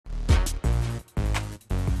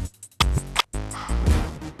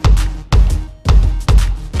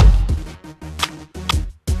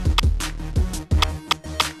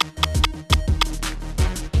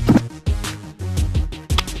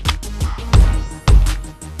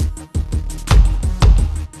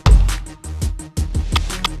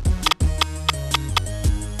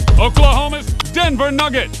Oklahoma's Denver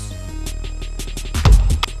Nuggets.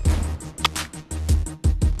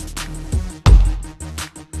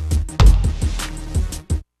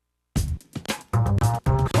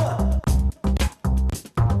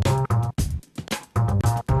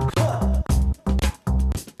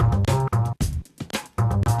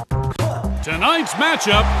 Tonight's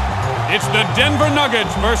matchup, it's the Denver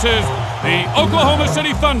Nuggets versus the Oklahoma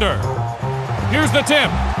City Thunder. Here's the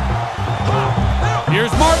tip.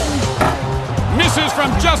 Here's Martin. Misses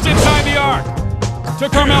from just inside the arc. To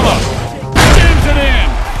Carmelo. Jams it in.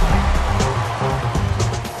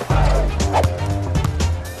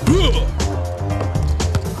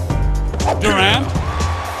 Durant.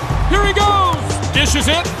 Here he goes. Dishes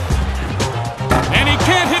it. And he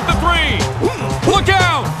can't hit the three. Look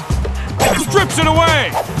out. Strips it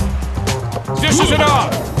away. Dishes it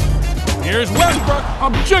off. Here's Westbrook.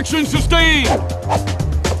 Objection sustained.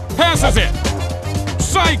 Passes it.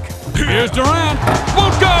 Psych. Here's Durant.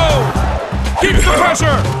 Won't go. Keeps the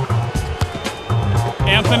pressure.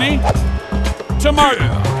 Anthony. To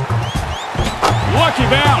Martin. Lucky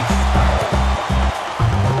bounce.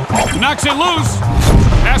 Knocks it loose.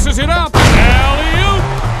 Passes it up. Alley-oop.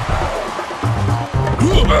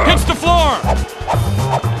 Hits the floor.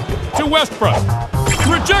 To Westbrook.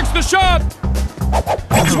 Rejects the shot.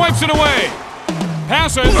 Swipes it away.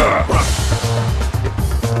 Passes.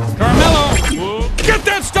 Carmelo. Get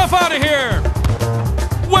that stuff out of here.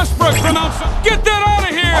 Westbrook from outside. Get that out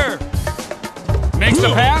of here. Makes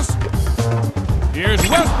the pass. Here's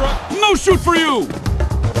Westbrook. No shoot for you.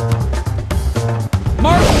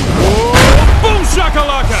 Martin. Boom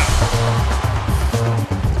shakalaka.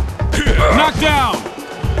 Knocked down.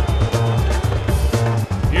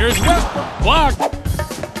 Here's Westbrook. Blocked.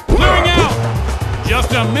 Clearing out.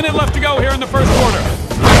 Just a minute left to go here in the first quarter.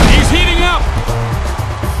 He's heating up.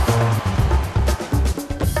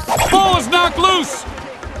 Ball is knocked loose.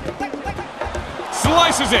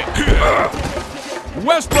 Slices it.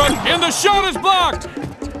 Westbrook, and the shot is blocked.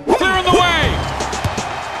 Clearing the way.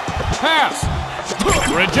 Pass.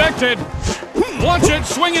 Rejected. Watch it,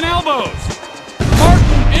 swinging elbows.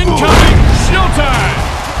 Martin incoming. Showtime.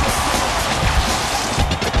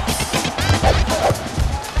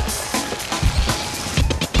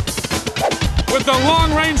 With the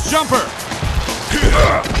long-range jumper.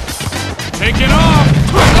 Taken off.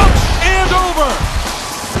 Up and over.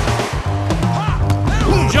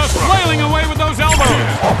 Just flailing away with those elbows.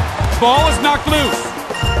 Ball is knocked loose.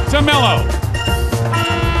 To Melo.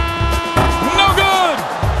 No good.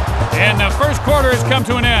 And the first quarter has come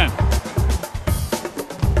to an end.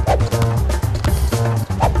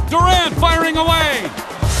 Durant firing away.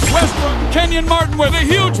 Westbrook, Kenyon Martin with a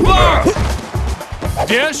huge block.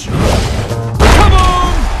 Dish.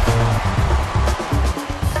 Kaboom!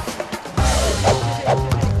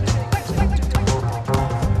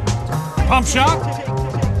 Pump shot.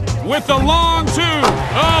 With the long two.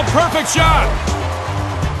 Oh, perfect shot.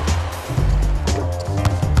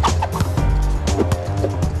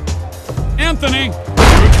 Anthony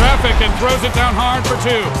through traffic and throws it down hard for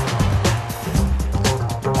two.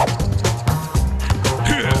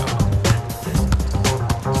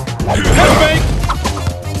 Head fake.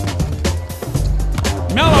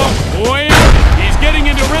 Melo, way in. He's getting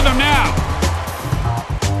into rhythm now.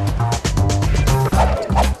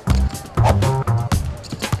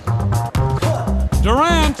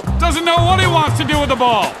 Durant doesn't know what he wants to do with the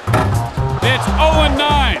ball. It's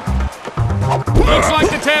 0-9. Looks like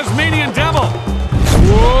the Tasmanian Devil.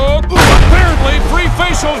 Whoa. Apparently, free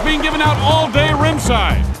facials being given out all day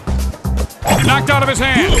rimside. Knocked out of his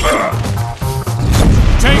hand.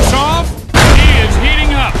 Takes off. He is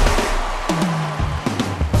heating up.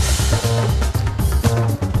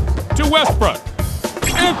 To Westbrook.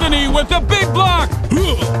 Anthony with the big block.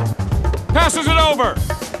 Passes it over.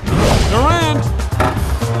 Durant.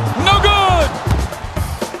 No good.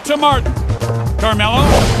 To Martin. Carmelo.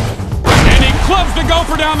 And he clubs the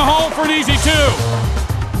gopher down the hole for an easy two.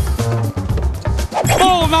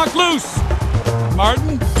 Ball knocked loose.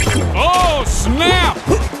 Martin. Oh, snap.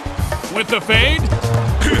 With the fade.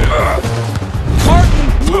 Martin.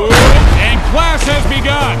 And class has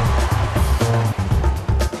begun.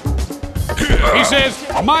 He says,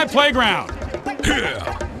 my playground.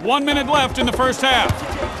 1 minute left in the first half.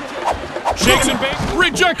 Shakes and bakes.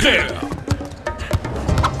 Rejected.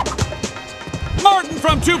 Martin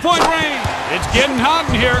from two-point range. It's getting hot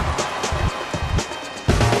in here.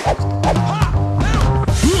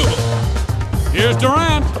 Here's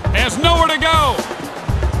Durant. Has nowhere to go.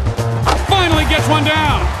 Finally gets one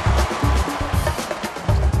down.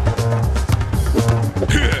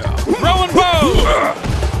 Throw and bow.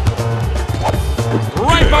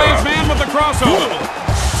 Right by his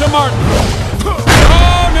Martin.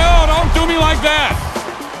 Oh, no, don't do me like that.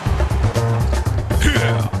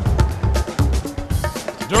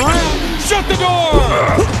 Durant, shut the door.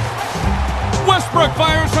 Westbrook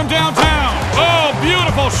fires from downtown. Oh,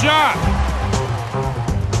 beautiful shot.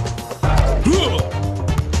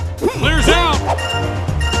 Clears out.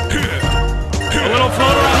 A little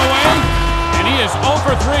floater on the way, and he is 0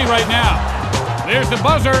 for 3 right now. There's the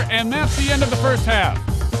buzzer, and that's the end of the first half.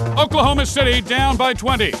 Oklahoma City down by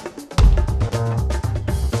 20.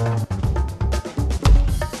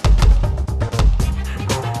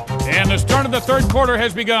 And the start of the third quarter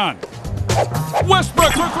has begun.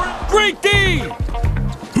 Westbrook for 3. Great D!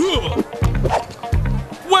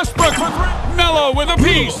 Westbrook for 3. Melo with a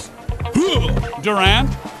piece. Durant.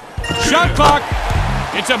 Shot clock.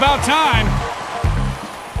 It's about time.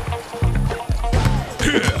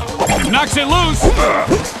 Knocks it loose.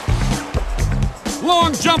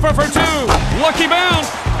 Long jumper for 2. Lucky bounce.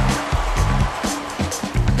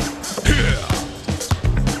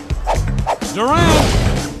 Durant.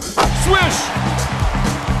 Swish.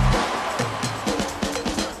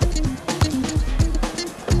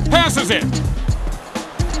 Passes it.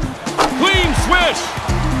 Clean swish.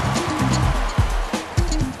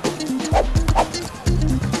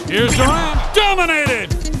 Here's Durant. Dominated.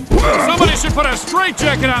 Somebody should put a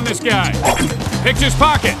straitjacket on this guy. Picks his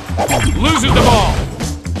pocket. Loses the ball.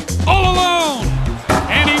 All alone.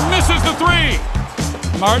 And he misses the 3.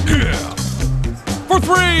 Martin. For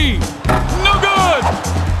 3. No good.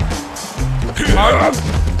 Martin.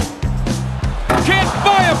 Can't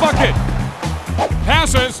buy a bucket.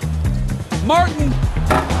 Passes. Martin.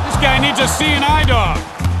 This guy needs a seeing-eye dog.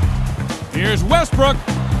 Here's Westbrook.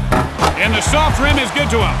 And the soft rim is good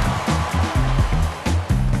to him.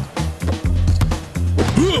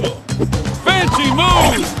 Fancy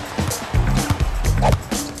move.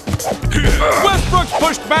 Westbrook's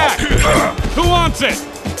pushed back. Who wants it?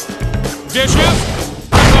 Dishes.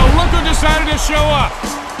 So look who decided to show up.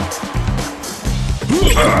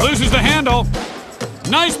 Loses the handle.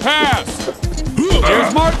 Nice pass.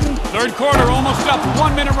 Here's Martin. Third quarter almost up.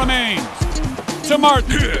 1 minute remains. To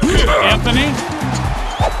Martin. Anthony.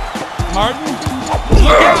 Martin.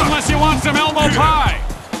 Look out unless you want some elbow pie.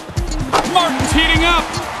 Martin's heating up.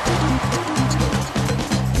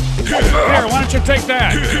 Here, why don't you take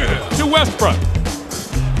that? To Westbrook.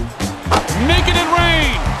 Making it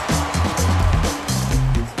rain.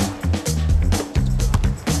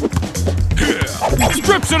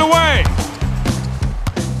 Strips it away.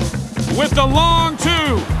 With the long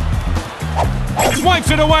 2.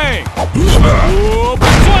 Swipes it away.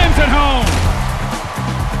 Slams it home.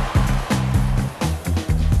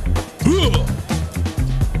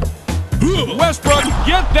 Westbrook,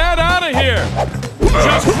 get that out of here.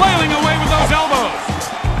 Just flailing away with those elbows.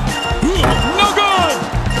 No good.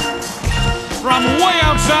 From way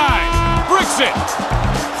outside. Bricks it.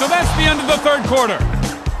 So that's the end of the third quarter.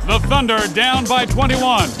 The Thunder down by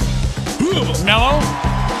 21. Melo.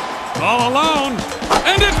 All alone.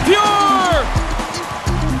 And it's pure.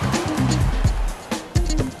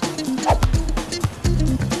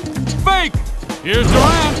 Fake. Here's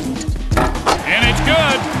Durant. And it's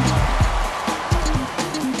good.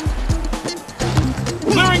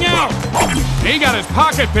 Clearing out. He got his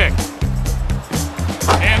pocket picked.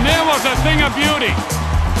 And there was a thing of beauty.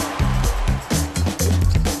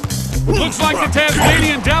 Looks like the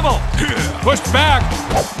Tasmanian Devil. Pushed back.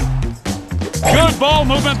 Good ball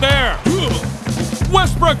movement there.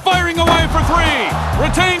 Westbrook firing away for 3.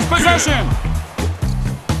 Retains possession.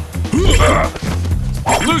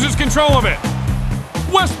 Loses control of it.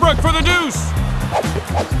 Westbrook for the deuce.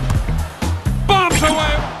 Bombs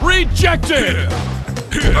away. Rejected.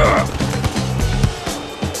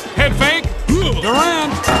 Head fake.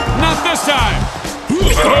 Durant. Not this time.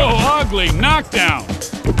 Oh, ugly knockdown.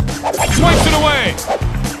 Swipes it away.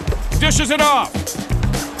 Dishes it off.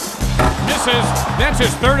 Misses. That's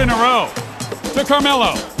his 3rd in a row. To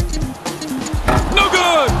Carmelo. No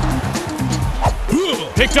good.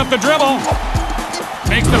 Picks up the dribble.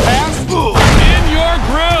 Makes the pass. In your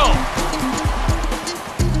grill.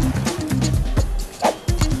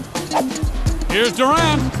 Here's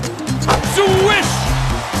Durant. Swish.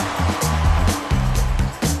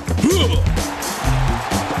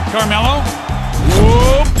 Carmelo.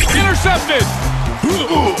 Whoop. Intercepted.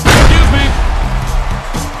 Excuse me.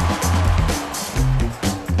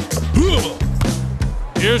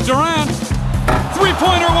 Here's Durant.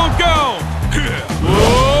 Three-pointer won't go.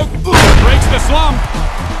 Whoop. Breaks the slump.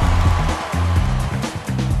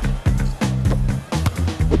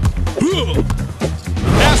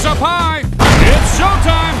 Pass up high. It's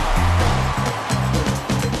showtime.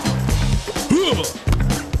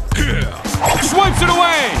 Strips it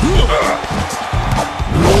away.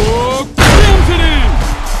 Oh, jams it in.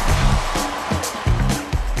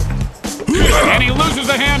 And he loses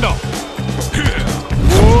the handle.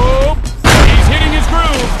 Whoa, he's hitting his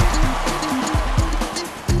groove.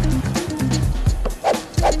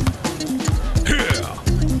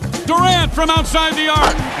 Durant from outside the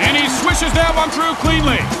arc, and he swishes that one through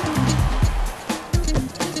cleanly.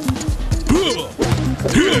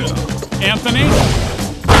 Anthony,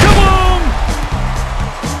 kaboom!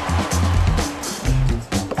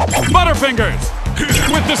 Butterfingers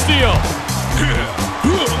with the steal.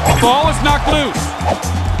 Ball is knocked loose.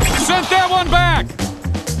 Sent that one back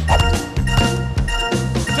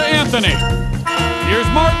to Anthony. Here's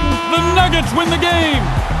Martin. The Nuggets win the game.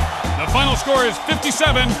 The final score is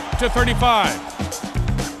 57-35.